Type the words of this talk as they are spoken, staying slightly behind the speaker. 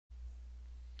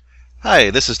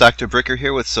Hi, this is Dr. Bricker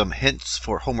here with some hints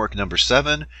for homework number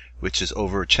 7, which is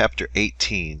over chapter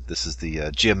 18. This is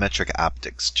the geometric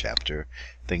optics chapter.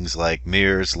 Things like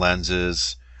mirrors,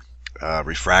 lenses,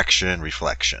 refraction,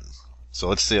 reflection. So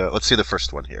let's see the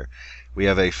first one here. We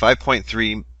have a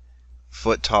 5.3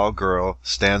 foot tall girl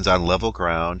stands on level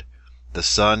ground. The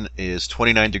sun is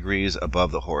 29 degrees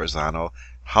above the horizontal.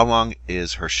 How long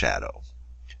is her shadow?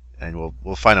 And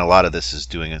we'll find a lot of this is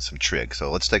doing some trig.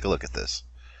 So let's take a look at this.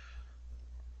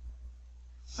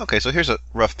 Okay, so here's a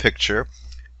rough picture.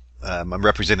 I'm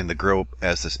representing the girl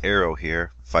as this arrow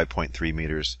here,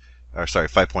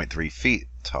 5.3 feet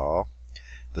tall.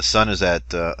 The sun is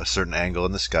at a certain angle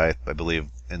in the sky. I believe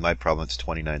in my problem it's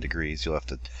 29 degrees. You'll have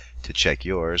to check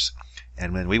yours.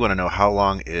 And then we want to know how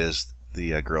long is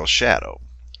the girl's shadow.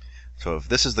 So if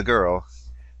this is the girl,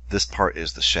 this part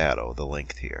is the shadow, the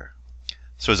length here.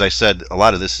 So as I said, a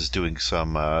lot of this is doing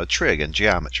some trig and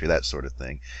geometry, that sort of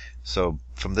thing. So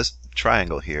from this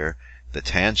triangle here, the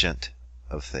tangent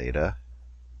of theta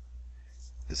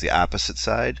is the opposite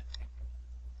side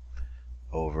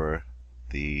over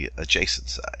the adjacent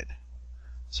side.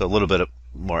 So a little bit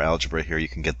more algebra here, you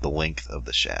can get the length of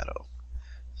the shadow.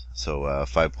 So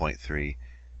 5.3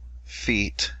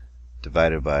 feet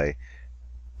divided by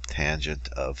tangent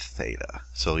of theta.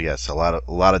 So yes, a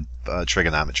lot of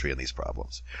trigonometry in these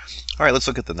problems. All right, let's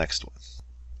look at the next one.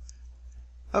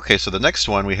 Okay, so the next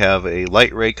one, we have a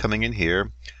light ray coming in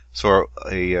here. So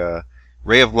a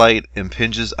ray of light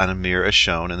impinges on a mirror as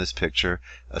shown in this picture.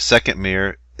 A second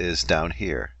mirror is down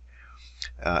here.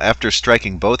 After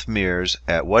striking both mirrors,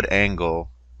 at what angle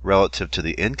relative to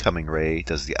the incoming ray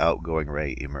does the outgoing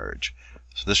ray emerge?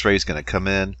 So this ray is going to come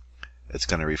in, it's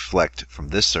going to reflect from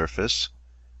this surface,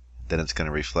 then it's going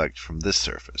to reflect from this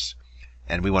surface.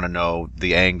 And we want to know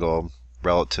the angle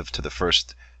relative to the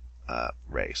first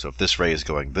ray. So if this ray is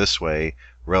going this way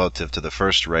relative to the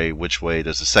first ray, which way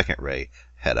does the second ray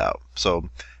head out? So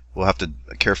we'll have to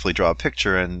carefully draw a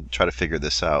picture and try to figure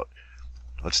this out.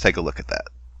 Let's take a look at that.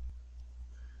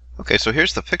 Okay, so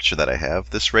here's the picture that I have.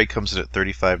 This ray comes in at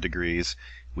 35 degrees.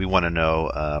 We want to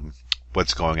know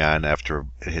what's going on after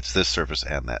it hits this surface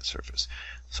and that surface.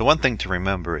 So one thing to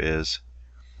remember is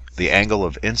the angle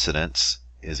of incidence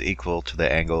is equal to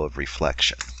the angle of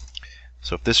reflection.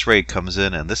 So if this ray comes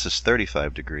in and this is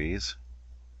 35 degrees,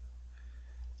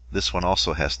 this one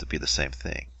also has to be the same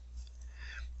thing.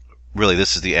 Really,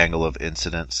 this is the angle of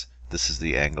incidence. This is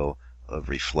the angle of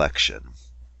reflection.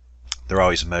 They're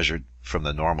always measured from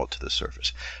the normal to the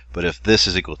surface. But if this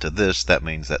is equal to this, that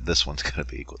means that this one's going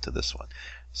to be equal to this one.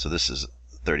 So this is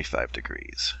 35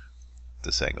 degrees,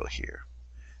 this angle here,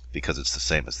 because it's the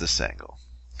same as this angle.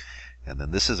 And then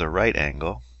this is a right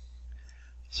angle,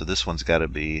 so this one's got to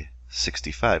be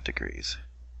 65 degrees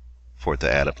for it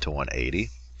to add up to 180.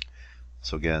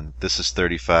 So again, this is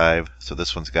 35, so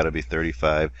this one's got to be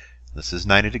 35. This is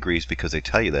 90 degrees because they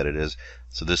tell you that it is.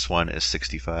 So this one is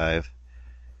 65.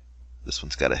 This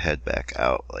one's got to head back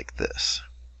out like this.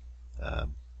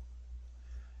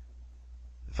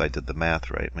 If I did the math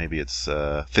right, maybe it's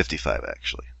 55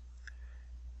 actually.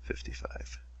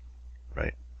 55,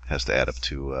 right? Has to add up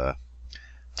to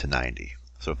 90.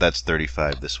 So if that's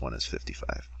 35, this one is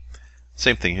 55.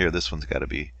 Same thing here, this one's got to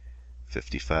be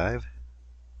 55.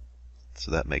 So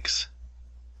that makes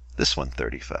this one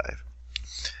 35.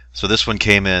 So this one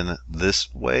came in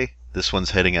this way, this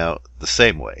one's heading out the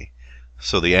same way.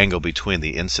 So the angle between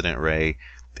the incident ray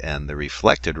and the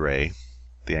reflected ray,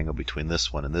 the angle between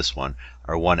this one and this one,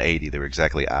 are 180. They're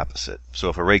exactly opposite. So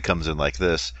if a ray comes in like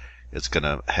this, it's going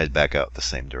to head back out the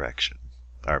same direction,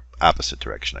 or opposite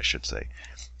direction, I should say.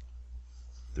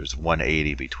 There's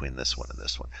 180 between this one and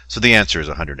this one. So the answer is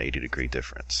 180 degree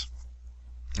difference.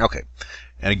 Okay,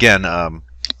 and again,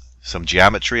 some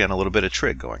geometry and a little bit of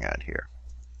trig going on here.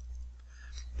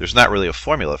 There's not really a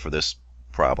formula for this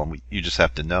problem. You just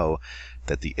have to know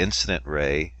that the incident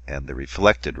ray and the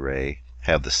reflected ray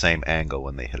have the same angle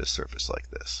when they hit a surface like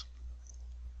this.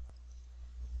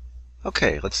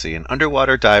 Okay, let's see. An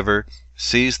underwater diver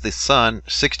sees the sun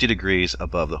 60 degrees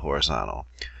above the horizontal.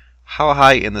 How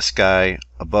high in the sky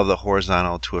above the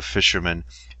horizontal to a fisherman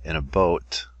in a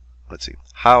boat? Let's see.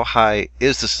 How high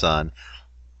is the sun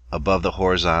above the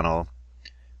horizontal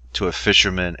to a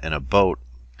fisherman in a boat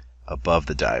above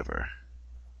the diver?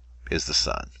 Is the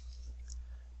sun.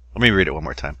 Let me read it one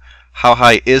more time. How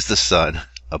high is the sun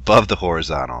above the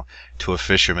horizontal to a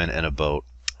fisherman in a boat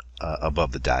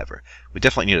above the diver? We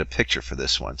definitely need a picture for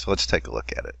this one, so let's take a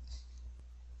look at it.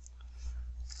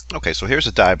 Okay, so here's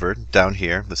a diver down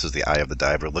here. This is the eye of the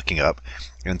diver looking up.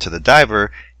 And to the diver,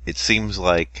 it seems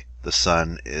like the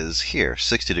sun is here,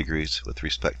 60 degrees with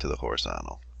respect to the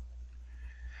horizontal.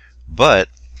 But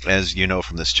as you know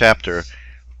from this chapter,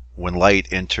 when light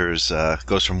enters,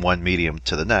 goes from one medium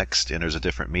to the next, enters a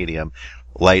different medium,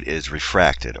 light is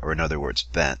refracted, or in other words,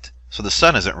 bent. So the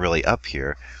sun isn't really up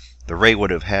here. The ray would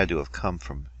have had to have come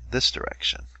from this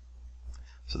direction.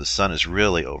 So the sun is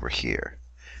really over here.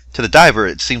 To the diver,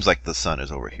 it seems like the sun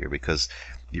is over here because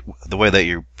the way that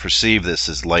you perceive this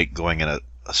is light going in a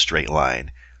straight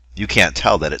line. You can't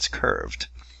tell that it's curved.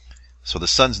 So the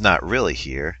sun's not really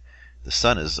here. The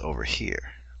sun is over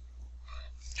here.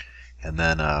 And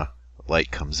then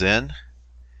light comes in,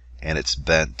 and it's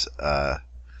bent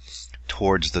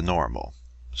towards the normal.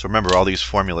 So remember, all these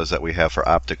formulas that we have for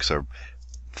optics are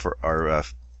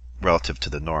relative to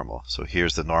the normal. So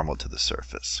here's the normal to the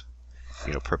surface,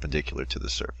 perpendicular to the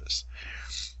surface.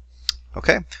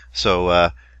 Okay,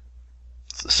 so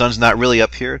the sun's not really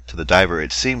up here. To the diver,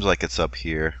 it seems like it's up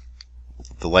here.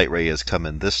 The light ray has come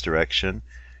in this direction,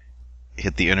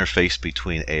 hit the interface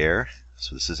between air.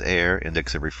 So this is air,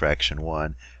 index of refraction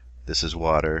 1. This is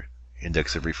water,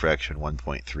 index of refraction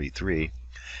 1.33.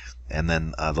 And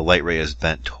then the light ray is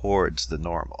bent towards the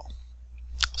normal.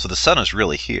 So the sun is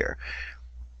really here.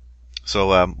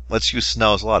 So let's use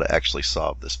Snell's law to actually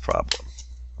solve this problem.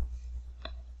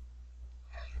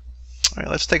 All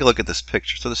right, let's take a look at this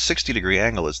picture. So the 60-degree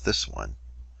angle is this one.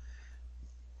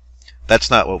 That's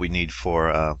not what we need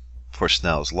for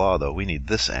Snell's law, though. We need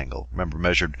this angle. Remember,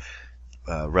 measured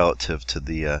relative to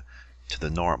the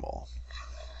normal.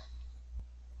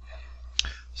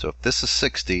 So if this is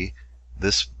 60,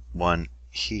 this one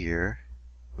here,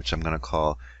 which I'm going to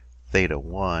call theta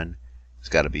 1, has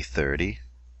got to be 30.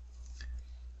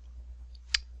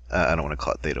 I don't want to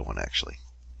call it theta 1, actually.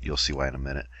 You'll see why in a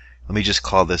minute. Let me just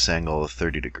call this angle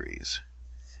 30 degrees.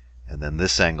 And then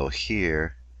this angle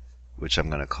here, which I'm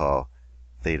going to call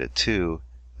theta 2,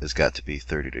 has got to be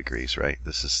 30 degrees, right?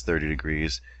 This is 30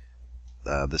 degrees.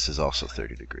 This is also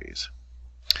 30 degrees.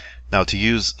 Now, to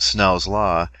use Snell's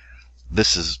law,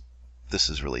 this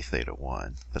is really theta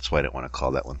 1. That's why I didn't want to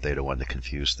call that one theta 1 to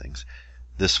confuse things.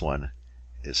 This one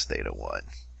is theta 1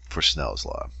 for Snell's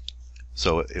law.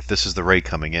 So if this is the ray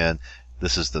coming in,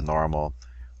 this is the normal.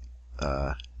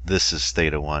 This is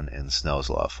theta 1 in Snell's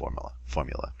law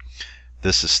formula.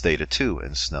 This is theta 2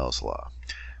 in Snell's law.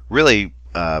 Really,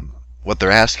 what they're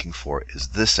asking for is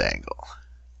this angle,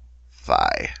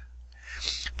 phi.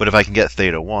 But if I can get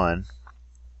theta 1,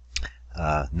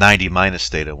 90 minus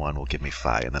theta 1 will give me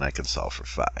phi, and then I can solve for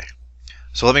phi.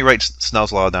 So let me write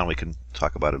Snell's law down. We can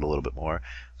talk about it a little bit more.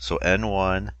 So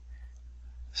n1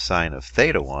 sine of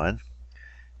theta 1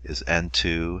 is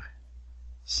n2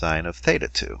 sine of theta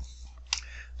 2.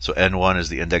 So n1 is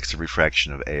the index of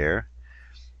refraction of air.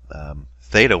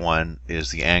 Theta 1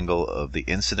 is the angle of the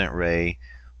incident ray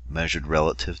measured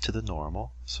relative to the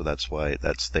normal. So that's why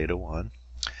that's theta 1.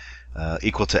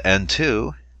 Equal to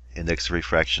n2, index of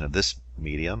refraction of this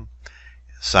medium,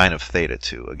 sine of theta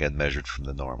 2, again measured from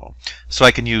the normal. So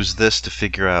I can use this to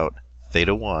figure out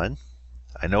theta 1.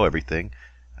 I know everything.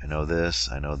 I know this,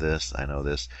 I know this, I know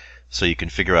this. So you can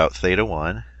figure out theta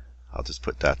 1. I'll just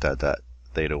put dot, dot, dot.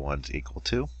 Theta 1 is equal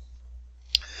to.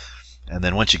 And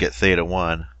then once you get theta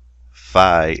 1,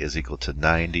 phi is equal to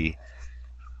 90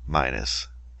 minus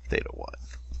theta 1.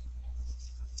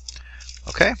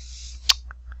 Okay?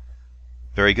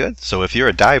 Very good. So if you're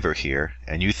a diver here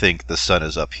and you think the sun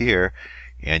is up here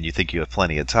and you think you have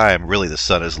plenty of time, really the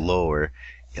sun is lower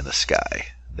in the sky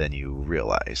than you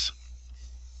realize.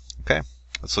 Okay?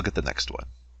 Let's look at the next one.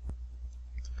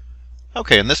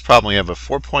 Okay, in this problem we have a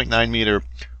 4.9 meter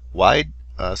wide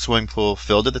swimming pool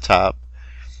filled to the top.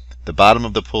 The bottom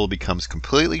of the pool becomes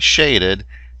completely shaded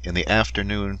in the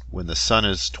afternoon when the sun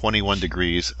is 21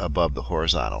 degrees above the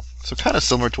horizontal. So kind of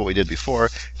similar to what we did before,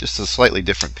 just a slightly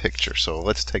different picture. So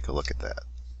let's take a look at that.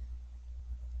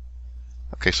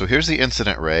 Okay, so here's the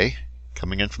incident ray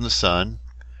coming in from the sun.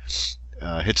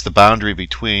 Hits the boundary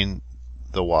between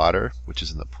the water, which is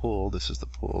in the pool. This is the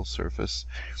pool surface.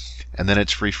 And then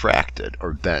it's refracted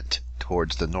or bent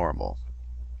towards the normal.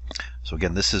 So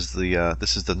again, this is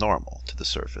the normal to the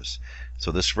surface.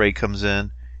 So this ray comes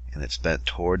in and it's bent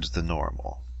towards the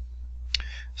normal.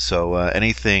 So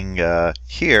anything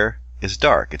here is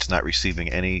dark. It's not receiving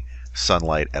any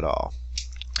sunlight at all.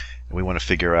 And we want to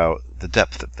figure out the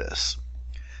depth of this.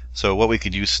 So what we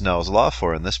could use Snell's law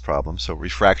for in this problem, so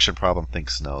refraction problem, think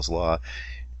Snell's law,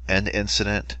 n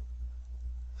incident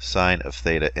sine of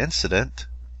theta incident.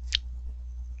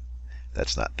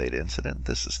 That's not theta incident,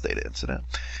 this is theta incident.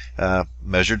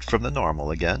 Measured from the normal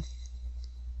again,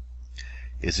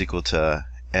 is equal to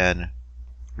n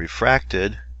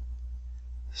refracted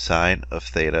sine of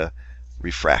theta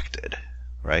refracted.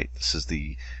 Right? This is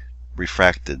the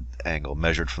refracted angle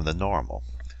measured from the normal.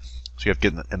 So you have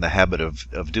to get in the habit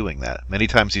of doing that. Many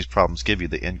times these problems give you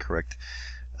the incorrect,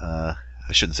 I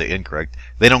shouldn't say incorrect,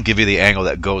 they don't give you the angle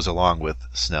that goes along with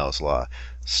Snell's law.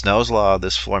 Snell's law,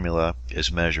 this formula,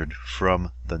 is measured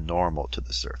from the normal to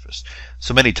the surface.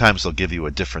 So many times they'll give you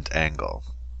a different angle.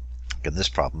 In this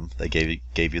problem, they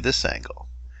gave you this angle.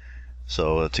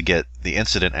 So to get the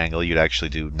incident angle, you'd actually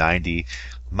do 90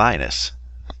 minus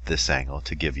this angle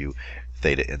to give you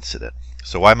theta incident.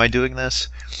 So why am I doing this?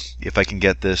 If I can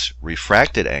get this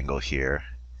refracted angle here,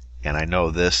 and I know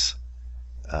this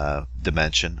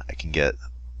dimension, I can get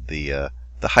the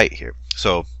height here.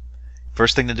 So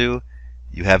first thing to do,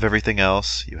 you have everything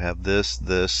else. You have this,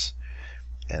 this,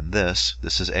 and this.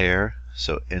 This is air,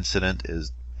 so incident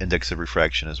is index of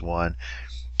refraction is 1.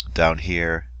 Down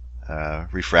here,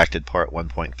 refracted part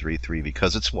 1.33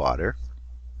 because it's water.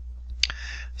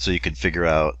 So you can figure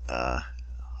out,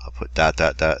 I'll put dot,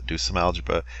 dot, dot, do some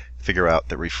algebra, figure out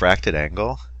the refracted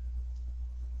angle.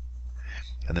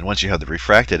 And then once you have the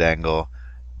refracted angle,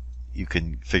 you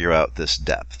can figure out this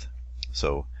depth.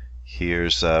 So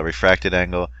here's refracted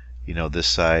angle. You know this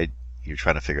side, you're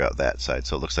trying to figure out that side.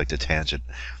 So it looks like the tangent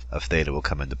of theta will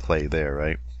come into play there,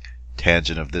 right?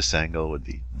 Tangent of this angle would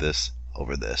be this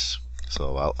over this.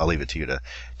 So I'll leave it to you to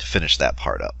finish that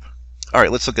part up. All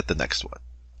right, let's look at the next one.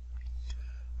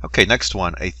 Okay, next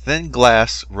one. A thin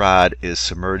glass rod is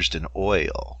submerged in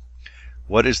oil.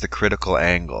 What is the critical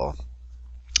angle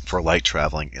for light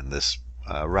traveling in this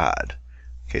rod?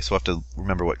 Okay, so we'll have to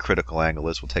remember what critical angle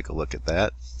is. We'll take a look at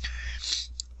that.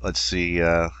 Let's see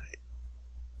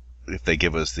if they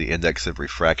give us the index of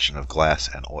refraction of glass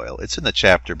and oil. It's in the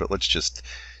chapter, but let's just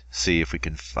see if we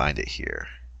can find it here.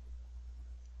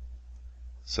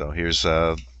 So here's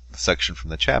a section from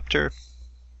the chapter.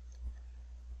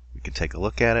 We can take a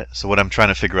look at it. So what I'm trying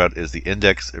to figure out is the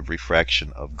index of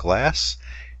refraction of glass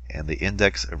and the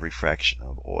index of refraction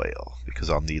of oil, because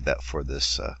I'll need that for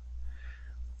this.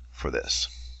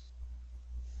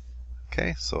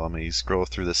 Okay, so let me scroll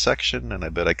through this section, and I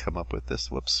bet I come up with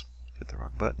this. Whoops, hit the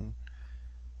wrong button.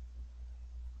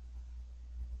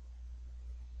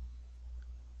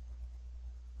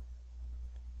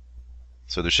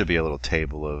 So there should be a little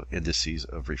table of indices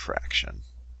of refraction.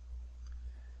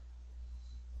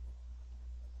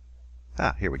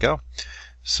 Here we go.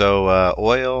 So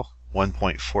oil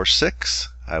 1.46,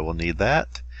 I will need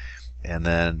that. And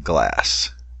then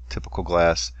glass, typical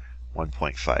glass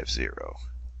 1.50.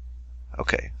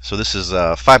 Okay, so this is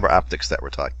fiber optics that we're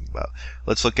talking about.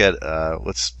 Let's look at,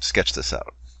 let's sketch this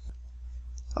out.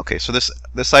 Okay, so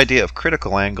this idea of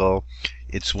critical angle,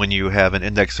 it's when you have an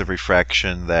index of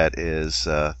refraction that is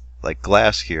like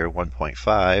glass here,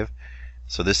 1.5.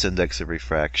 So this index of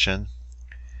refraction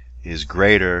is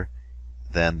greater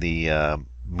than the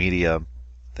medium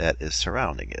that is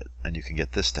surrounding it, and you can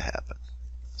get this to happen.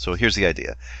 So here's the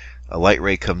idea. A light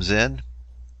ray comes in,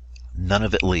 none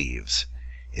of it leaves.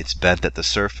 It's bent at the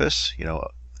surface. You know,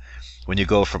 when you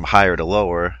go from higher to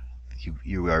lower,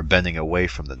 you are bending away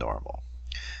from the normal.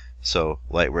 So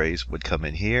light rays would come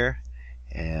in here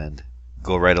and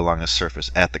go right along the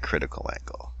surface at the critical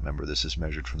angle. Remember, this is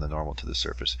measured from the normal to the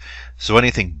surface. So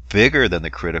anything bigger than the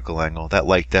critical angle, that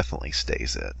light definitely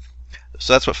stays in.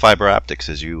 So that's what fiber optics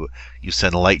is. You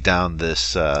send light down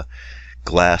this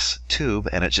glass tube,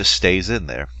 and it just stays in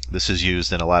there. This is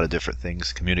used in a lot of different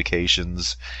things.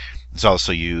 Communications. It's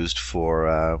also used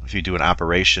for if you do an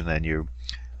operation and you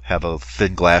have a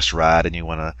thin glass rod and you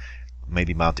want to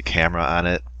maybe mount a camera on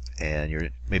it, and you're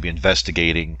maybe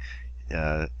investigating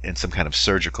in some kind of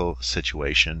surgical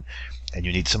situation, and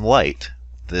you need some light.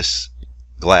 This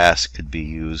glass could be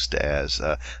used as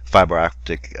a fiber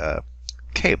optic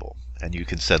cable, and you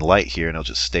can send light here and it'll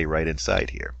just stay right inside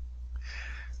here.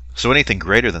 So anything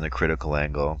greater than the critical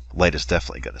angle, light is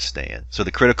definitely going to stay in. So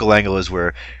the critical angle is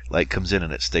where light comes in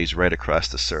and it stays right across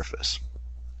the surface.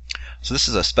 So this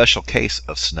is a special case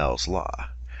of Snell's law.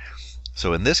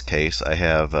 So in this case, I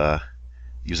have,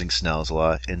 using Snell's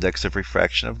law, index of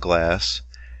refraction of glass,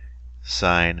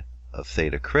 sine of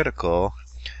theta critical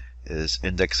is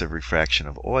index of refraction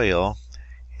of oil,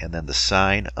 and then the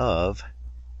sine of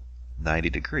 90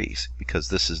 degrees, because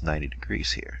this is 90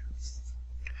 degrees here.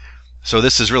 So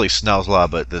this is really Snell's law,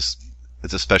 but it's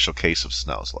a special case of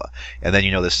Snell's law. And then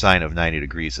you know the sine of 90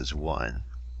 degrees is 1.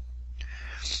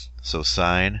 So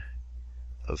sine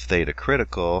of theta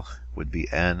critical would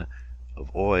be n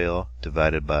of oil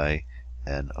divided by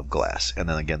n of glass. And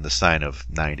then again, the sine of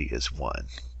 90 is 1.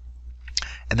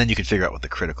 And then you can figure out what the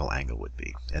critical angle would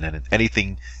be. And then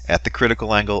anything at the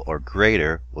critical angle or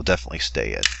greater will definitely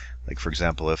stay in. Like for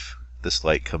example, if this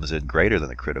light comes in greater than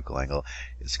the critical angle,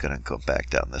 it's going to go back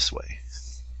down this way.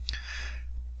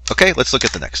 Okay, let's look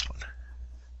at the next one.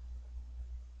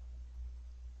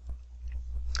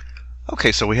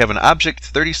 Okay, so we have an object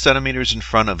 30 centimeters in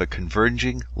front of a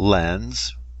converging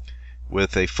lens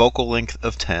with a focal length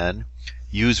of 10.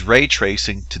 Use ray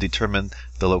tracing to determine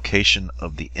the location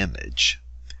of the image.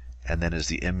 And then is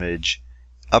the image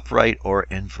upright or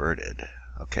inverted?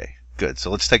 Okay, good. So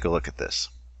let's take a look at this.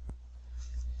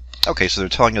 Okay, so they're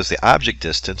telling us the object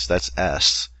distance, that's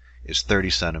S, is 30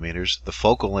 centimeters. The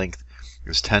focal length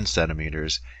is 10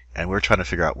 centimeters. And we're trying to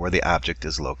figure out where the object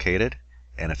is located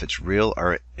and if it's real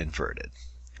or inverted.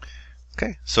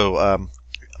 Okay, so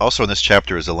also in this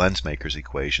chapter is a lens maker's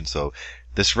equation. So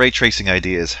this ray tracing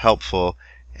idea is helpful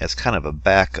as kind of a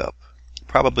backup.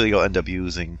 Probably you'll end up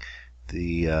using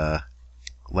the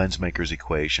lens maker's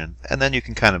equation, and then you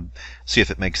can kind of see if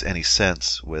it makes any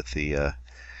sense with the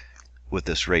with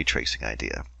this ray tracing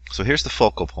idea. So here's the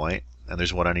focal point, and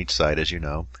there's one on each side, as you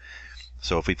know.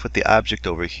 So if we put the object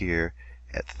over here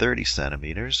at 30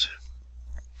 centimeters,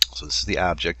 so this is the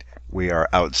object, we are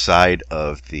outside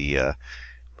of the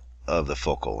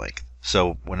focal length.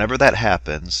 So whenever that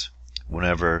happens,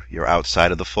 whenever you're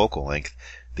outside of the focal length,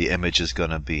 the image is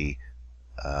going to be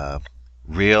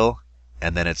real,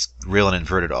 and then it's real and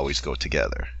inverted always go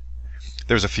together.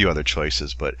 There's a few other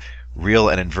choices, but real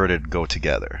and inverted go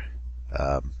together.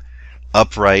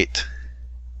 Upright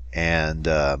and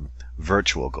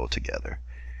virtual go together.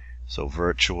 So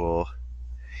virtual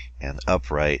and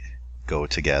upright go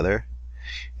together,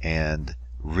 and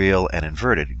real and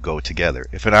inverted go together.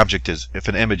 If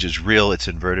an image is real, it's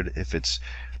inverted. If it's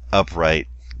upright,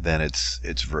 then it's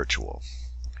virtual.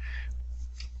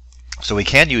 So we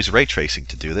can use ray tracing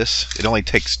to do this. It only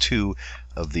takes 2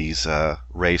 of these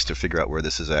rays to figure out where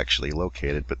this is actually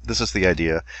located, but this is the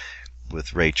idea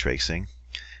with ray tracing.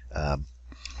 A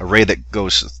ray that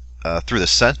goes through the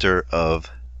center of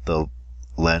the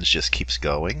lens just keeps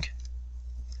going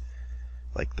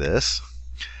like this.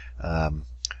 A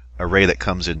ray that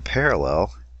comes in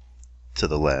parallel to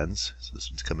the lens, so this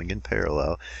one's coming in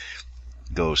parallel,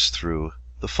 goes through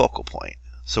the focal point.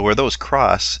 So where those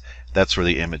cross, that's where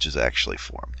the image is actually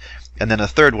formed. And then a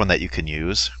third one that you can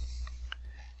use,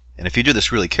 and if you do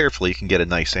this really carefully, you can get a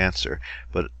nice answer,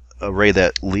 but a ray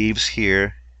that leaves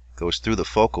here, goes through the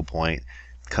focal point,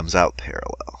 comes out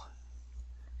parallel.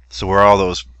 So where all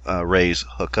those rays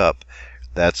hook up,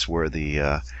 that's where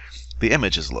the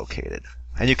image is located.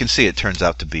 And you can see it turns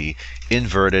out to be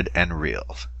inverted and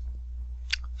real.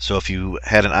 So if you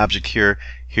had an object here,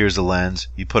 here's a lens,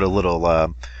 you put a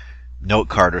little note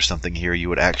card or something here, you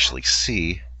would actually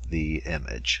see the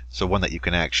image. So one that you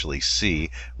can actually see,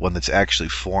 one that's actually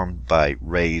formed by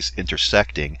rays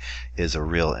intersecting, is a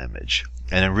real image.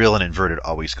 And then real and inverted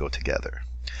always go together.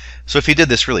 So if you did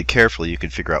this really carefully, you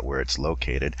could figure out where it's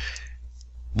located.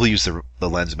 We'll use the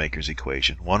lens maker's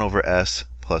equation. 1 over S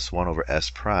plus 1 over S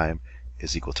prime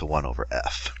is equal to 1 over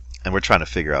F. And we're trying to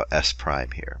figure out S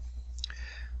prime here.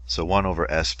 So 1 over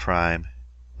S prime,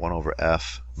 1 over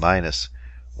F minus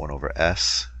 1 over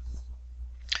S.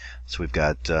 So we've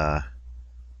got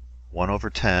 1 over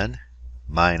 10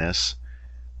 minus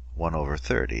 1 over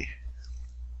 30.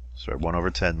 So 1 over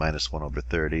 10 minus 1 over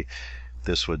 30.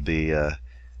 This would be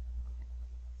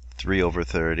 3 over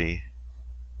 30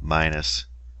 minus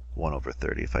 1 over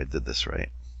 30, if I did this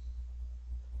right.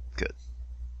 Good.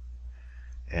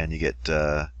 And you get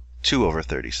 2 over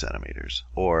 30 centimeters,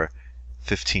 or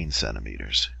 15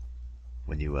 centimeters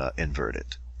when you invert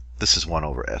it. This is 1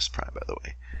 over S prime, by the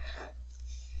way.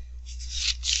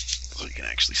 So you can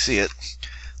actually see it.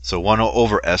 So 1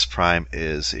 over S prime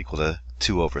is equal to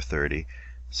 2 over 30.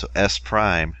 So S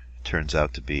prime turns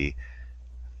out to be,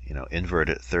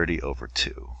 inverted 30 over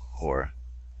 2, or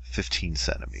 15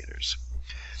 centimeters.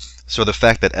 So the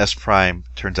fact that S prime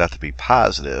turns out to be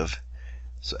positive,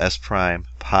 so S prime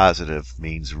positive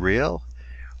means real,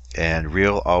 and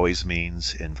real always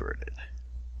means inverted.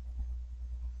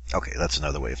 Okay, that's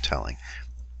another way of telling.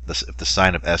 If the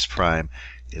sign of S prime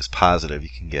is positive, you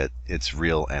can get it's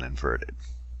real and inverted.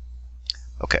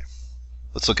 Okay,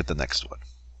 let's look at the next one.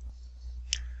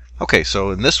 Okay,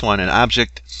 so in this one, an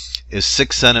object is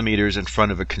 6 centimeters in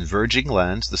front of a converging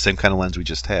lens, the same kind of lens we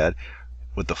just had,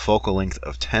 with the focal length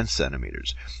of 10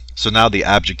 centimeters. So now the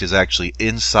object is actually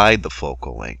inside the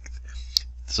focal length.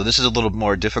 So this is a little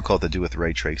more difficult to do with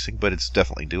ray tracing, but it's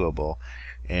definitely doable.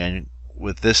 And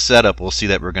with this setup, we'll see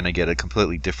that we're going to get a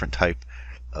completely different type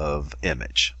of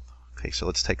image. Okay, so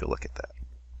let's take a look at that.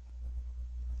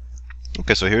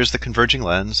 Okay, so here's the converging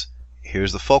lens.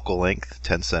 Here's the focal length,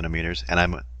 10 centimeters, and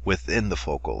I'm within the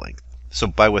focal length. So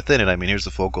by within it, I mean here's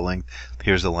the focal length,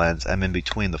 here's the lens. I'm in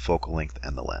between the focal length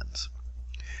and the lens.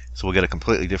 So we'll get a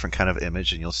completely different kind of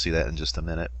image, and you'll see that in just a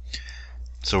minute.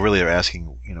 So really they're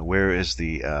asking, where's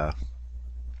the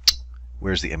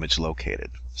image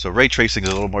located? So ray tracing is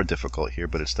a little more difficult here,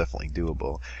 but it's definitely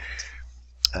doable.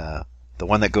 The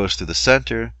one that goes through the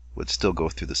center would still go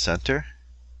through the center.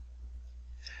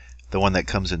 The one that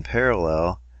comes in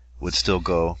parallel would still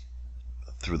go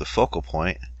through the focal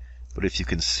point. But if you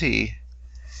can see,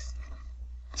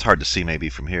 it's hard to see maybe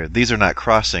from here, these are not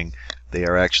crossing, they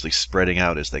are actually spreading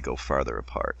out as they go farther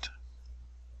apart.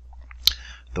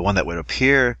 The one that would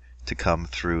appear to come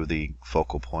through the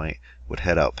focal point would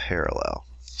head out parallel.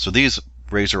 So these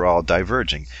rays are all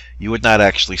diverging. You would not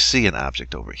actually see an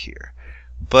object over here.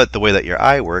 But the way that your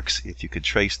eye works, if you could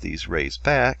trace these rays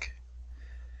back,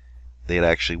 they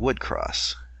actually would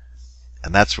cross.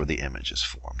 And that's where the image is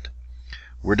formed.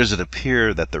 Where does it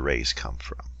appear that the rays come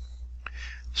from?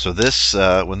 So this,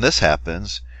 when this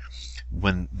happens,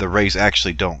 when the rays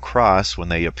actually don't cross, when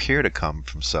they appear to come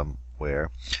from somewhere,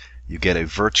 you get a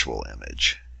virtual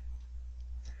image.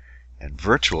 And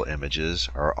virtual images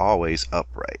are always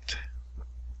upright.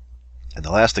 In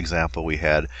the last example we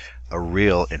had a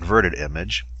real inverted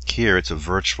image. Here it's a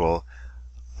virtual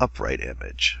upright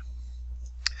image.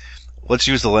 Let's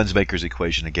use the lens maker's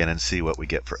equation again and see what we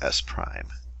get for S prime.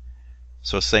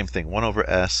 So same thing, 1 over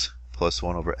S plus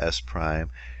 1 over S prime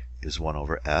is 1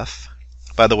 over F.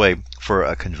 By the way, for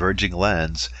a converging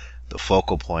lens, the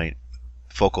focal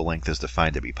length is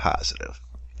defined to be positive.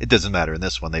 It doesn't matter in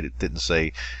this one, they didn't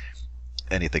say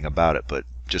anything about it, but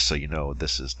just so you know,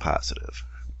 this is positive.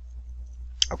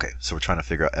 Okay, so we're trying to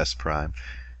figure out S prime.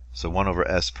 So 1 over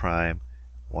S prime,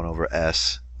 1 over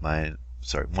S minus,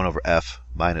 1 over F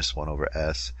minus 1 over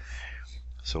S.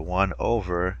 So 1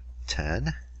 over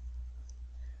 10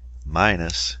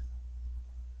 minus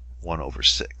 1 over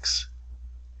 6.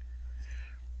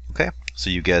 Okay, so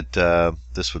you get,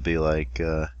 this would be like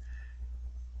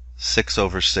 6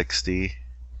 over 60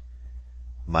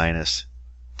 minus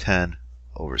 10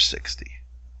 over 60.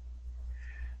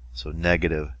 So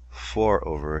negative 4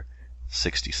 over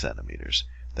 60 centimeters.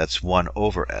 That's 1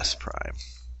 over S prime.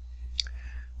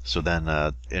 So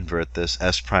then invert this.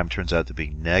 S prime turns out to be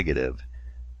negative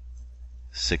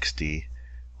 60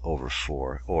 over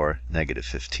 4, or negative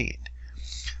 15.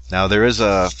 Now there is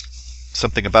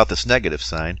something about this negative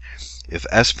sign. If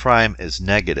S prime is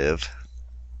negative,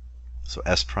 so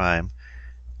S prime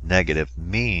negative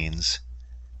means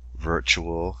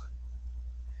virtual,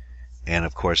 and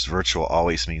of course virtual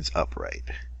always means upright.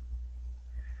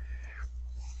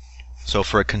 So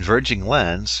for a converging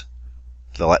lens,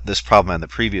 this problem and the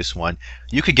previous one,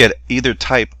 you could get either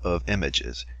type of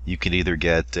images. You can either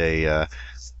get a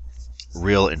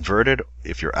real inverted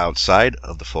if you're outside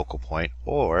of the focal point,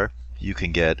 or you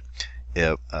can get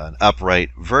an upright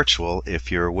virtual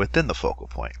if you're within the focal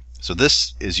point. So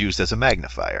this is used as a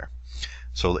magnifier.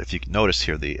 So if you can notice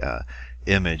here, the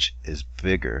image is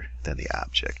bigger than the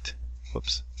object.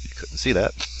 Whoops, you couldn't see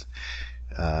that.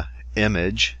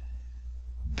 Image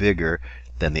bigger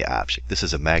than the object. This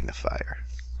is a magnifier.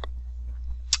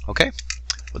 Okay,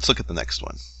 let's look at the next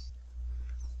one.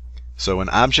 So an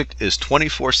object is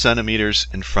 24 centimeters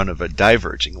in front of a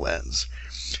diverging lens.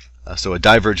 So a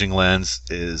diverging lens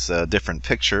is a different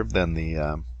picture than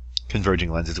the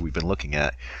converging lenses we've been looking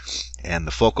at. And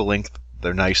the focal length,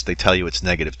 they're nice, they tell you it's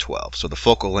negative 12. So the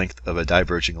focal length of a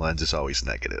diverging lens is always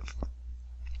negative.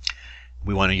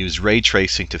 We want to use ray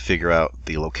tracing to figure out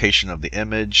the location of the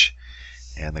image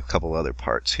and a couple other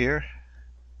parts here.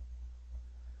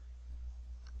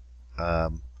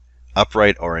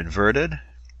 Upright or inverted.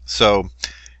 So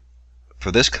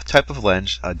for this type of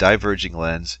lens, a diverging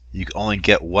lens, you can only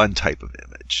get one type of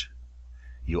image.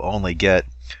 You only get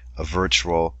a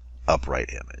virtual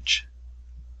upright image.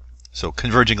 So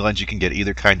converging lens, you can get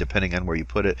either kind depending on where you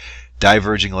put it.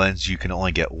 Diverging lens, you can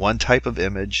only get one type of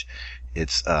image.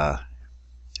 It's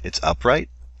upright,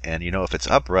 and if it's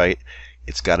upright,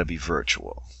 it's got to be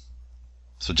virtual.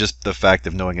 So just the fact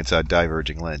of knowing it's a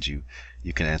diverging lens, you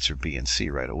can answer B and C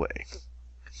right away.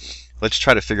 Let's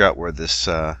try to figure out where this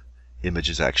image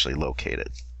is actually located.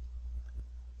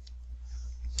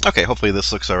 Okay, hopefully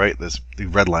this looks alright. The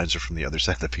red lines are from the other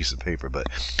side of the piece of paper, but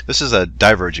this is a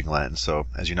diverging lens. So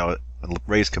as you know, when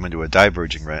rays come into a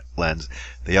diverging lens,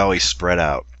 they always spread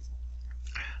out.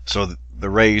 So the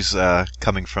rays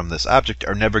coming from this object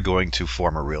are never going to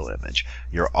form a real image.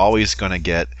 You're always going to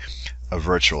get a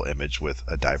virtual image with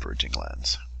a diverging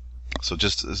lens. So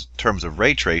just in terms of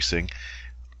ray tracing,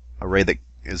 a ray that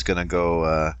is going to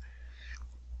go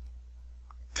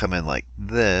come in like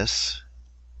this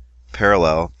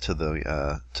parallel to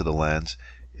the lens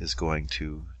is going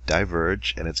to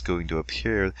diverge, and it's going to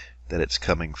appear that it's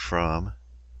coming from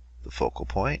the focal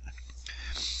point.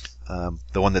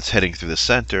 The one that's heading through the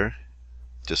center,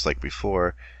 just like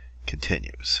before,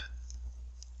 continues.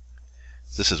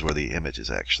 This is where the image is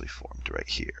actually formed, right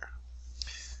here.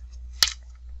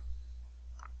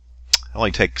 It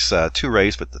only takes 2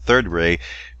 rays, but the third ray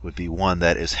would be one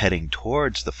that is heading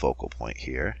towards the focal point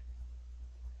here.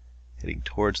 Heading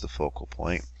towards the focal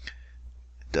point.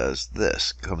 It does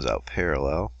this, comes out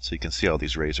parallel, so you can see all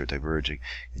these rays are diverging,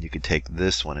 and you can take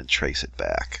this one and trace it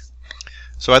back.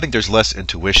 So I think there's less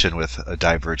intuition with a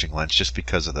diverging lens just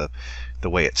because of the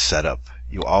way it's set up.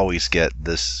 You always get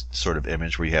this sort of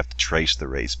image where you have to trace the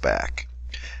rays back.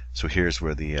 So here's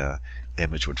where the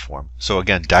image would form. So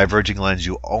again, diverging lens,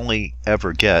 you only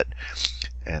ever get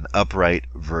an upright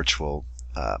virtual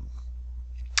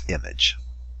image.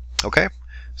 Okay,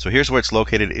 so here's where it's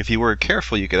located. If you were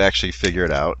careful, you could actually figure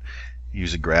it out,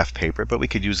 use a graph paper, but we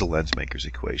could use the lens maker's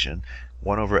equation.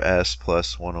 1 over s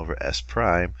plus 1 over s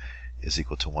prime is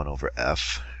equal to 1 over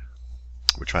f.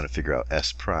 We're trying to figure out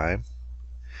s prime.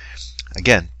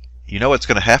 Again, you know it's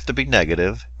going to have to be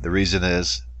negative. The reason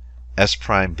is s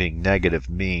prime being negative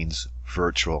means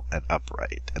virtual and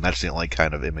upright, and that's the only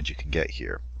kind of image you can get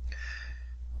here.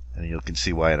 And you can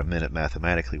see why in a minute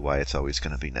mathematically why it's always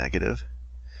going to be negative.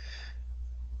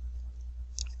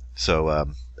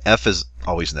 So f is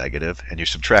always negative and you're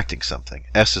subtracting something.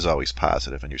 S is always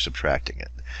positive and you're subtracting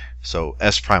it. So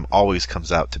s prime always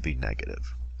comes out to be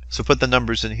negative. So put the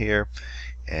numbers in here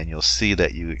and you'll see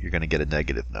that you're going to get a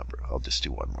negative number. I'll just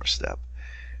do one more step.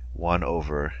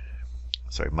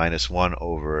 Minus 1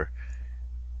 over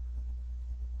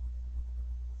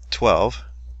 12.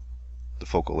 The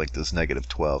focal length is negative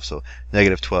 12. So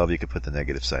negative 12, you could put the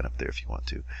negative sign up there if you want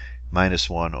to. Minus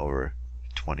 1 over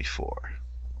 24.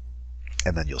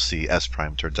 And then you'll see s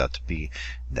prime turns out to be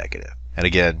negative. And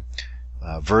again,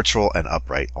 virtual and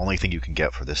upright, only thing you can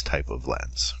get for this type of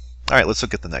lens. All right, let's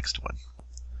look at the next one.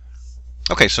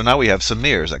 Okay, so now we have some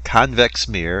mirrors. A convex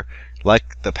mirror,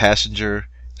 like the passenger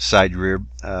side rear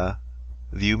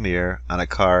view mirror on a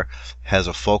car, has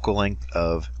a focal length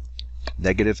of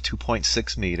negative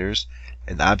 2.6 meters.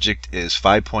 An object is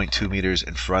 5.2 meters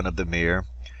in front of the mirror.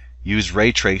 Use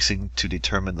ray tracing to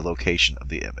determine the location of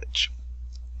the image.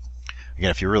 Again,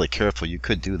 if you're really careful, you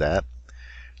could do that.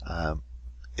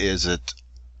 Is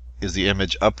the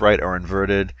image upright or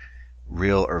inverted,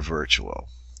 real or virtual?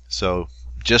 So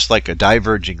just like a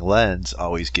diverging lens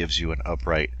always gives you an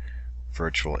upright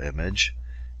virtual image,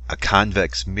 a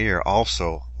convex mirror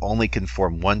also only can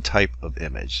form one type of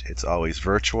image. It's always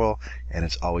virtual and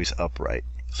it's always upright.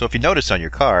 So if you notice on your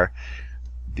car,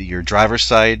 your driver's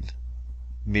side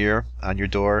mirror on your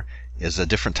door is a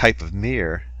different type of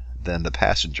mirror than the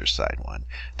passenger side one.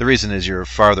 The reason is you're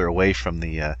farther away from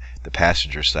the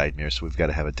passenger side mirror, so we've got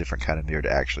to have a different kind of mirror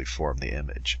to actually form the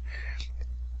image.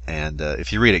 And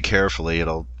if you read it carefully,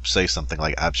 it'll say something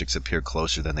like objects appear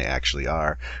closer than they actually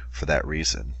are for that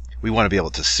reason. We want to be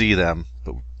able to see them,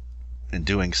 but in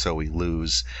doing so we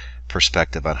lose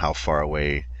perspective on how far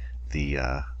away the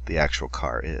actual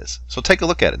car is. So take a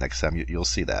look at it next time, you'll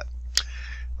see that.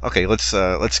 Okay, let's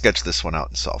sketch this one out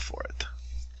and solve for it.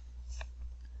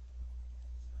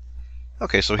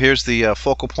 Okay, so here's the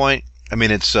focal point. I mean,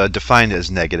 it's defined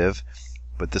as negative,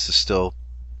 but this is still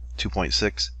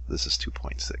 2.6. This is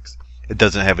 2.6. It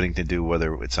doesn't have anything to do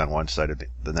whether it's on one side or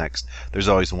the next. There's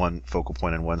always one focal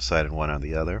point on one side and one on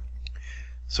the other.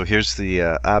 So here's the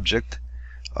object.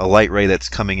 A light ray that's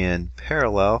coming in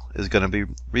parallel is going to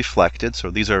be reflected. So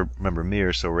these are, remember,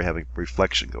 mirrors, so we're having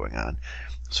reflection going on.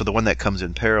 So the one that comes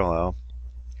in parallel,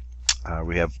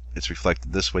 it's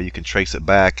reflected this way. You can trace it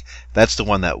back. That's the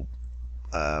one that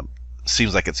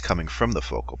seems like it's coming from the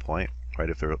focal point, right?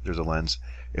 If there's a lens,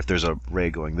 if there's a ray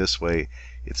going this way,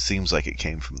 it seems like it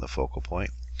came from the focal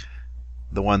point.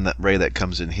 The ray that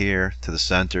comes in here to the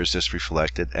center is just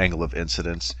reflected. Angle of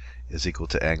incidence is equal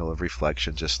to angle of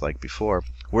reflection, just like before.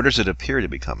 Where does it appear to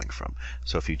be coming from?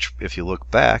 So if you look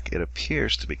back, it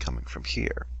appears to be coming from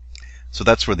here. So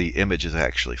that's where the image is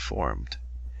actually formed.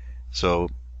 So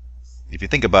if you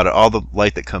think about it, all the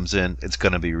light that comes in, it's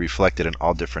going to be reflected in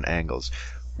all different angles.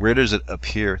 Where does it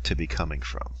appear to be coming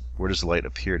from? Where does the light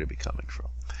appear to be coming from?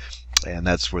 And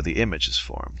that's where the image is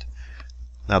formed.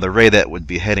 Now the ray that would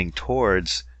be heading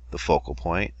towards the focal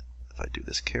point, if I do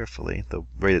this carefully, the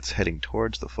ray that's heading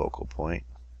towards the focal point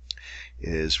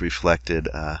is reflected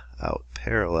out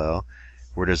parallel.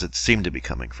 Where does it seem to be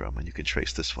coming from? And you can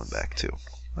trace this one back too.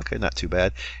 Okay, not too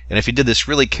bad. And if you did this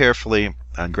really carefully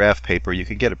on graph paper, you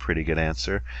could get a pretty good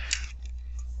answer.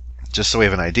 Just so we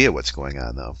have an idea what's going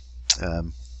on, though.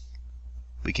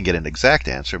 we can get an exact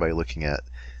answer by looking at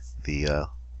the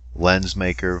lens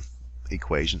maker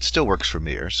equation. Still works for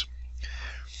mirrors.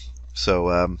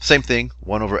 So same thing,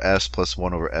 1 over s plus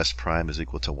 1 over s prime is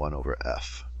equal to 1 over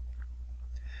f.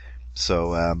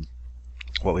 So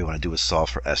what we want to do is solve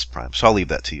for s prime. So I'll leave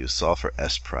that to you. Solve for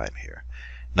s prime here.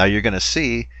 Now you're going to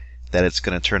see that it's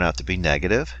going to turn out to be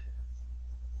negative,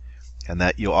 and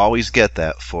that you'll always get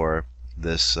that for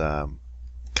this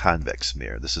convex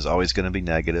mirror. This is always going to be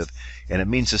negative, and it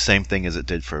means the same thing as it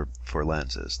did for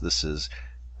lenses. This is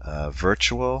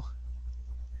virtual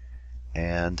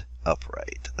and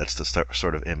upright. That's the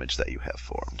sort of image that you have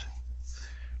formed.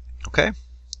 Okay,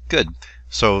 good.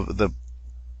 So the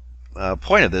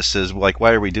point of this is, like,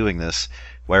 why are we doing this?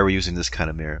 Why are we using this kind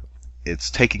of mirror?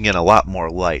 It's taking in a lot more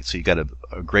light, so you got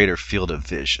a greater field of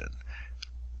vision.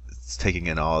 It's taking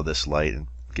in all of this light and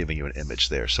giving you an image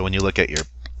there. So when you look at your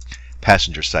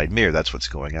passenger side mirror, that's what's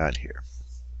going on here.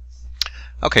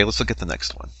 Okay, let's look at the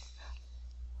next one.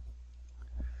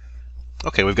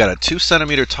 Okay, we've got a 2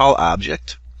 centimeter tall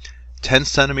object, 10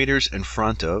 centimeters in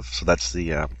front of, so that's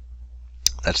the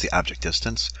object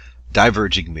distance,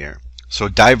 diverging mirror. So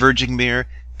diverging mirror,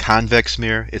 convex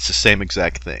mirror, it's the same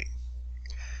exact thing.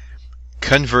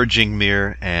 Converging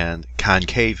mirror and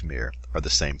concave mirror are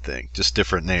the same thing, just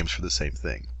different names for the same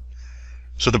thing.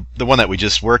 So the one that we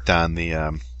just worked on,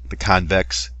 the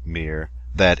convex mirror,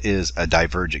 that is a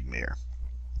diverging mirror.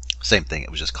 Same thing,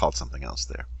 it was just called something else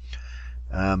there.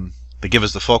 They give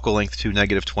us the focal length to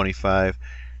 -25.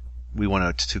 We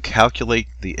want to calculate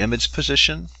the image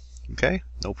position. Okay,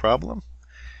 no problem.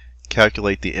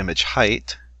 Calculate the image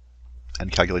height,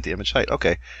 and calculate the image height.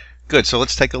 Okay, good. So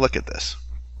let's take a look at this.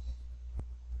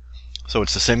 So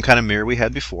it's the same kind of mirror we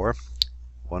had before.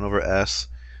 1 over s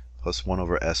plus 1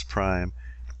 over s prime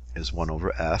is 1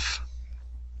 over f.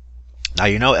 Now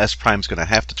you know s prime is going to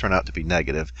have to turn out to be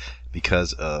negative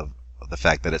because of the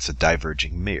fact that it's a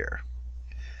diverging mirror.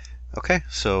 Okay,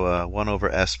 so 1 over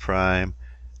s prime,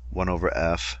 1 over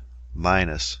f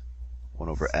minus 1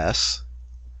 over s.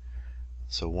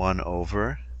 So 1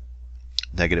 over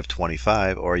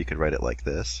 -25, or you could write it like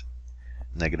this,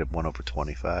 -1 over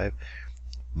 25,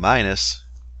 minus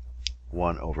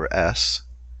 1 over s,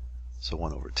 so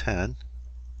 1 over 10.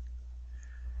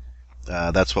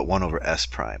 That's what 1 over s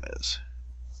prime is.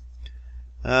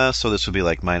 So this would be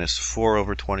like minus 4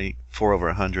 over 20, 4 over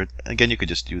 100. Again, you could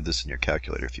just do this in your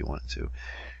calculator if you wanted to.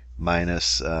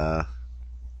 Minus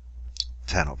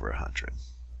 10 over 100.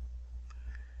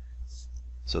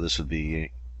 So this would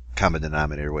be common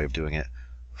denominator way of doing it.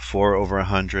 4 over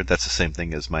 100, that's the same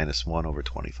thing as minus 1 over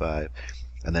 25.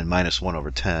 And then minus 1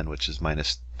 over 10, which is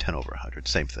minus 10 over 100.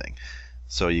 Same thing.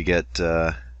 So you get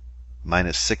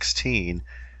minus 16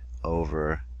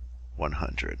 over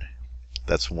 100.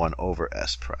 That's 1 over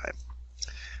s prime.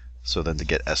 So then to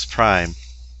get s prime,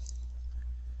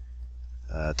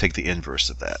 take the inverse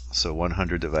of that. So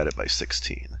 100 divided by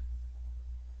 16.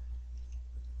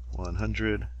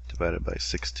 100 divided by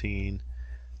 16,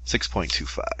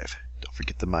 6.25. Don't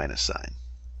forget the minus sign.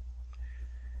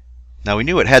 Now we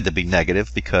knew it had to be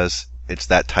negative because it's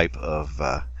that type of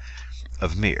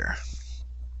mirror.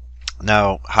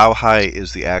 Now, how high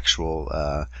is the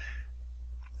actual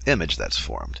image that's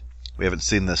formed? We haven't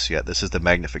seen this yet. This is the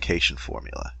magnification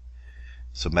formula.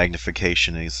 So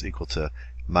magnification is equal to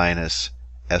minus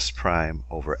s prime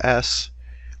over s,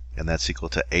 and that's equal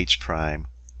to h prime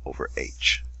over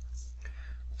h.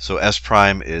 So s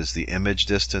prime is the image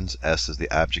distance, s is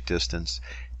the object distance,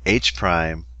 h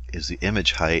prime is the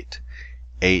image height,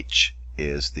 h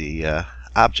is the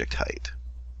object height.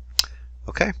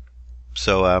 Okay,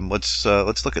 so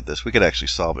let's look at this. We could actually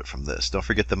solve it from this. Don't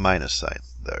forget the minus sign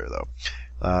there, though.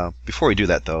 Before we do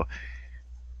that, though,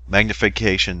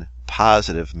 magnification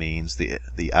positive means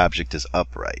the object is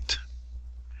upright,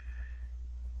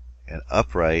 and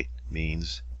upright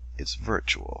means it's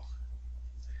virtual.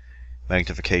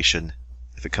 Magnification,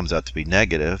 if it comes out to be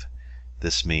negative,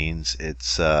 this means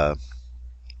it's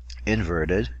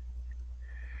inverted,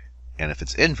 and if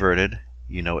it's inverted,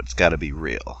 you know it's got to be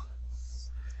real.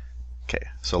 Okay,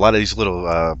 so a lot of these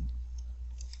little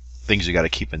things you got to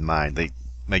keep in mind. They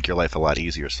make your life a lot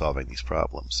easier solving these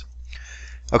problems.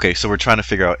 Okay, so we're trying to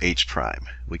figure out h prime.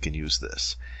 We can use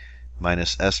this.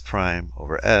 Minus s prime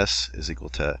over s is equal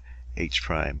to h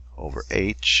prime over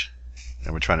h.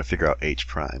 And we're trying to figure out h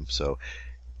prime. So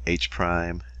h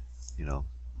prime,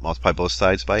 multiply both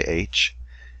sides by h,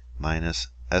 minus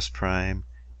s prime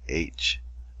h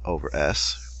over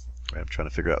s. Right, I'm trying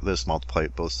to figure out this, multiply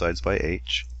both sides by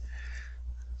h.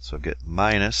 So get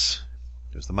minus,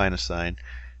 there's the minus sign,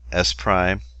 s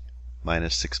prime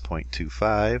minus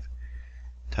 6.25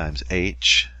 times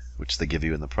h, which they give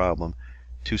you in the problem,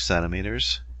 2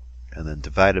 centimeters, and then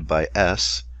divided by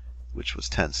s, which was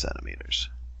 10 centimeters.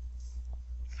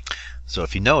 So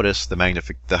if you notice, the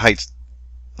height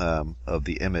of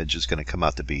the image is going to come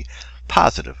out to be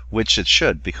positive, which it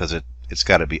should, because it's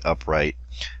got to be upright,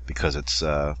 because it's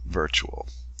virtual.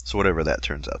 So whatever that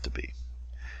turns out to be.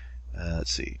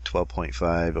 Let's see,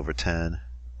 12.5 over 10,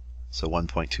 so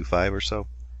 1.25 or so.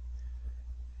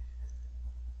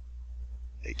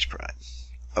 H prime.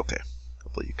 Okay,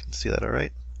 hopefully you can see that all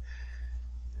right.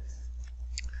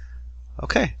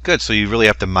 Okay, good. So you really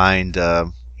have to mind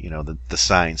the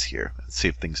signs here and see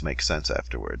if things make sense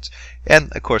afterwards.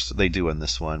 And of course they do in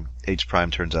this one. H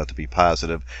prime turns out to be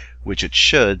positive, which it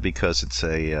should, because it's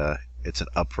an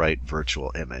upright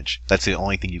virtual image. That's the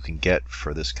only thing you can get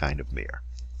for this kind of mirror.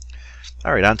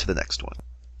 All right, on to the next one.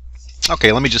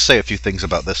 Okay, let me just say a few things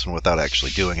about this one without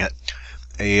actually doing it.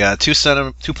 A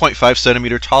 2.5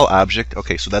 centimeter tall object.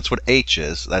 Okay, so that's what H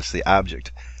is. That's the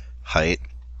object height.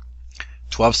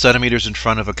 12 centimeters in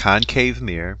front of a concave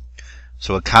mirror.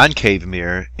 So a concave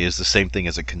mirror is the same thing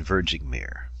as a converging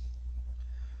mirror.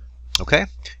 Okay,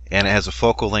 and it has a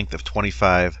focal length of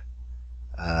 25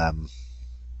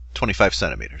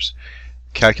 centimeters.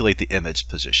 Calculate the image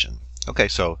position. Okay,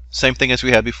 so same thing as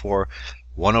we had before.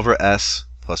 1 over s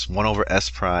plus 1 over s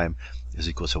prime is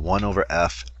equal to 1 over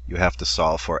f. You have to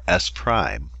solve for s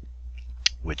prime,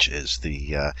 which is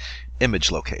the image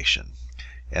location.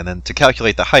 And then to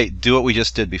calculate the height, do what we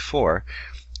just did before.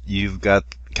 You've got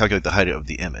calculate the height of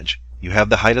the image. You have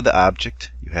the height of the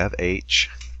object. You have h.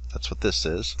 That's what this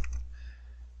is.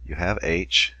 You have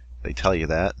h. They tell you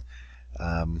that.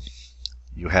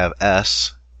 You have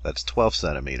s. That's 12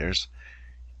 centimeters.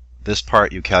 This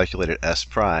part you calculated s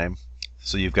prime.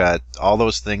 So you've got all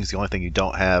those things. The only thing you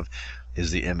don't have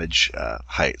is the image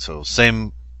height. So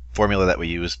same formula that we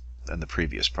used in the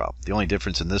previous problem. The only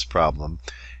difference in this problem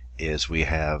is we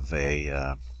have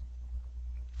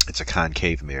it's a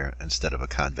concave mirror instead of a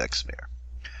convex mirror.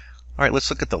 All right, let's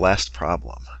look at the last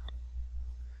problem.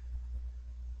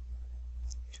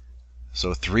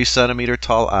 So 3 centimeter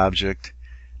tall object.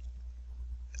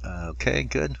 Okay,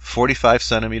 good. 45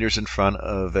 centimeters in front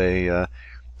of a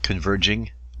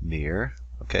converging mirror.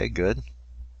 Okay, good.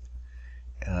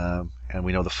 And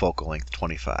we know the focal length,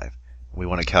 25. We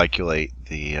want to calculate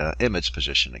the image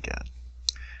position again.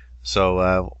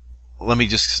 So let me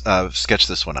just sketch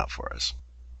this one out for us.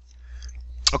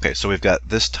 Okay, so we've got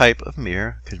this type of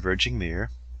mirror, converging mirror.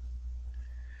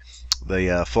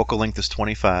 The focal length is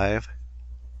 25,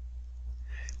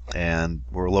 and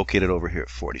we're located over here at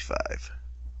 45.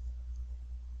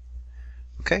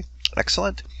 Okay,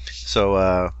 excellent.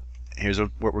 So here's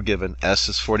what we're given. S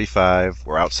is 45.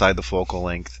 We're outside the focal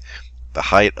length. The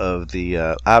height of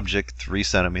the object, 3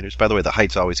 centimeters. By the way, the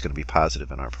height's always going to be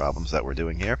positive in our problems that we're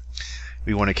doing here.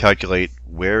 We want to calculate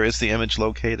where is the image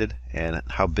located and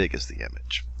how big is the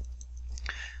image.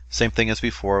 Same thing as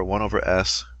before, 1 over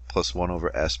s plus 1 over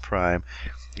s prime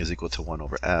is equal to 1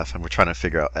 over f, and we're trying to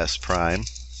figure out s prime.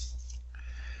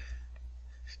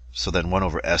 So then 1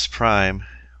 over s prime,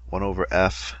 1 over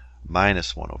f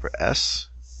minus 1 over s.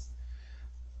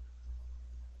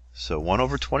 So 1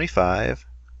 over 25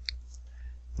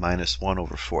 minus 1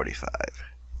 over 45.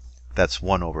 That's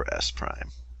 1 over s prime.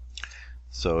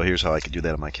 So here's how I could do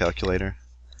that on my calculator.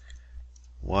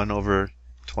 1 over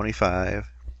 25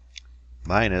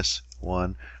 minus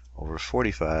 1 over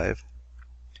 45.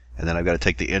 And then I've got to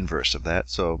take the inverse of that.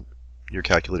 So your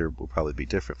calculator will probably be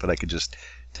different, but I could just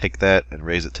take that and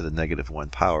raise it to the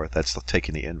 -1 power. That's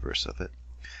taking the inverse of it.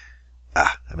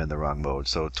 I'm in the wrong mode.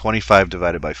 So 25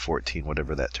 divided by 14,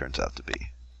 whatever that turns out to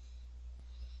be.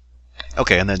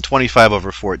 Okay, and then 25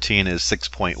 over 14 is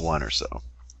 6.1 or so.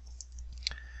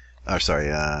 Or sorry,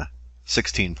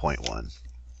 16.1.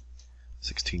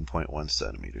 16.1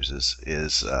 centimeters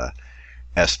is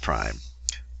s prime.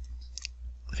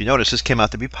 If you notice, this came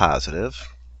out to be positive.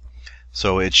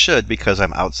 So it should, because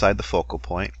I'm outside the focal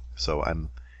point. So I'm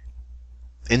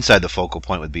inside the focal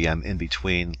point would be I'm in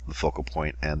between the focal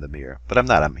point and the mirror. But I'm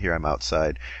not. I'm here. I'm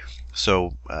outside.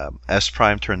 So s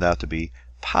prime turned out to be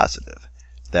positive.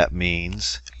 That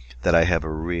means that I have a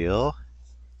real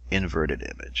inverted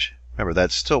image. Remember,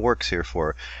 that still works here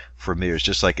for mirrors,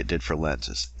 just like it did for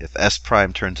lenses. If s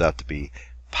prime turns out to be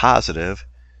positive,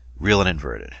 real and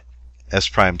inverted. S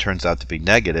prime turns out to be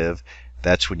negative,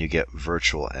 that's when you get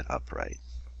virtual and upright.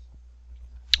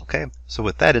 Okay, so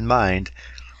with that in mind,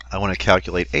 I want to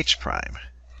calculate h prime.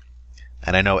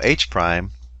 And I know h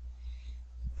prime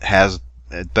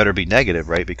it better be negative,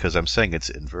 right? Because I'm saying it's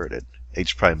inverted.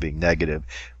 H prime being negative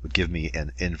would give me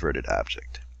an inverted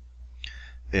object.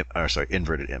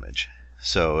 Inverted image.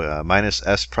 So minus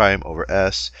S prime over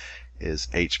S is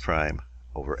H prime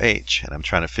over H, and I'm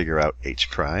trying to figure out H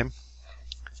prime.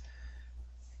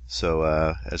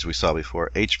 So as we saw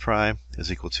before, H prime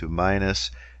is equal to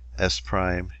minus S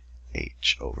prime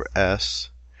H over S.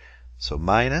 So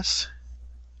minus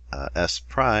S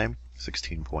prime,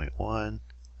 16.1,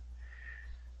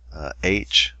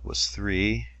 H was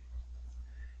 3,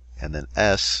 and then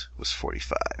S was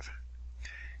 45.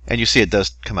 And you see it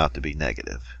does come out to be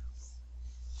negative,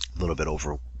 a little bit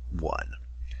over 1,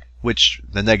 which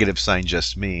the negative sign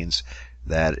just means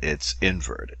that it's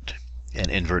inverted, and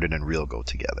inverted and real go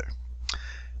together.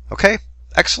 Okay,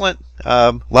 excellent.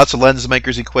 Lots of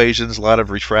Lensmaker's equations, a lot of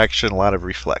refraction, a lot of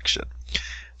reflection.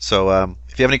 So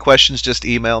if you have any questions, just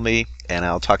email me, and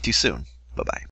I'll talk to you soon. Bye-bye.